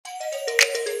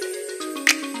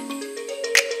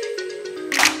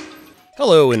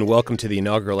Hello and welcome to the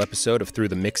inaugural episode of Through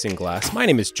the Mixing Glass. My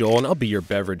name is Joel and I'll be your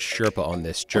beverage Sherpa on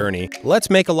this journey. Let's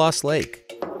make a Lost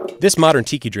Lake. This modern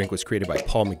tiki drink was created by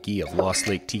Paul McGee of Lost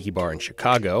Lake Tiki Bar in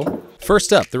Chicago.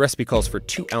 First up, the recipe calls for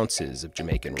 2 ounces of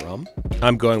Jamaican rum.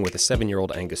 I'm going with a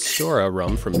 7-year-old Angostura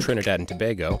rum from Trinidad and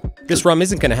Tobago. This rum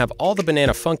isn't going to have all the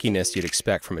banana funkiness you'd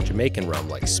expect from a Jamaican rum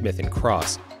like Smith &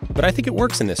 Cross, but I think it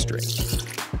works in this drink.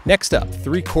 Next up,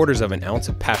 3/4 of an ounce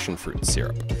of passionfruit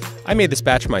syrup. I made this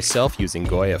batch myself using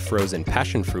Goya frozen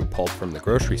passionfruit pulp from the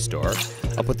grocery store.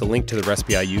 I'll put the link to the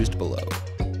recipe I used below.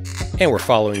 And we're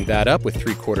following that up with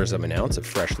 3/4 of an ounce of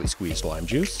freshly squeezed lime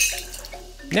juice.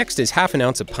 Next is 1/2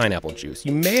 ounce of pineapple juice.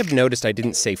 You may have noticed I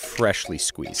didn't say freshly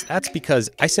squeezed. That's because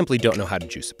I simply don't know how to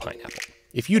juice a pineapple.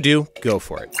 If you do, go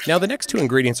for it. Now the next 2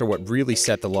 ingredients are what really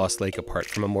set the Lost Lake apart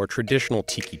from a more traditional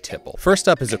tiki tipple. First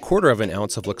up is 1/4 of an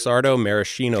ounce of Luxardo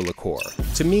maraschino liqueur.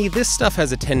 To me, this stuff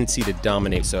has a tendency to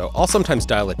dominate, so I'll sometimes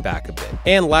dial it back a bit.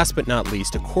 And last but not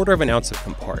least, 1/4 of an ounce of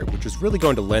Campari, which is really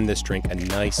going to lend this drink a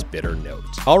nice bitter note.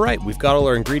 All right, we've got all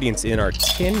our ingredients in our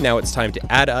tin. Now it's time to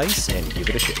add ice and give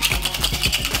it a shake.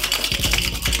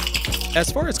 As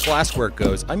far as glassware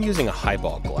goes, I'm using a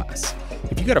highball glass.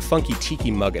 If you got a funky tiki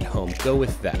mug at home, go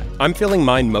with that. I'm filling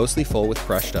mine mostly full with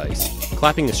crushed ice,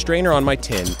 clapping a strainer on my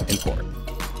tin and pouring.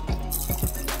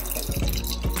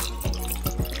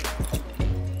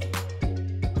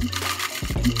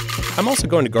 I'm also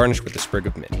going to garnish with a sprig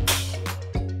of mint.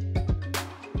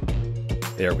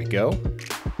 There we go.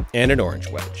 And an orange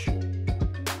wedge.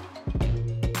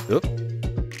 Oop.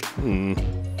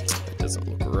 That doesn't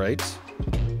look right.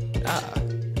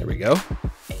 There we go.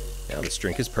 Now this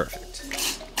drink is perfect.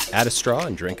 Add a straw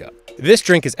and drink up. This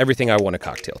drink is everything I want a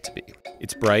cocktail to be.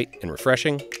 It's bright and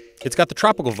refreshing. It's got the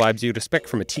tropical vibes you'd expect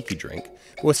from a tiki drink,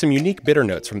 but with some unique bitter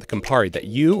notes from the Campari that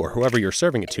you or whoever you're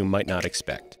serving it to might not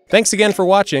expect. Thanks again for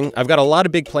watching. I've got a lot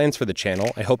of big plans for the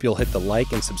channel. I hope you'll hit the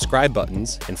like and subscribe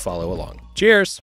buttons and follow along. Cheers!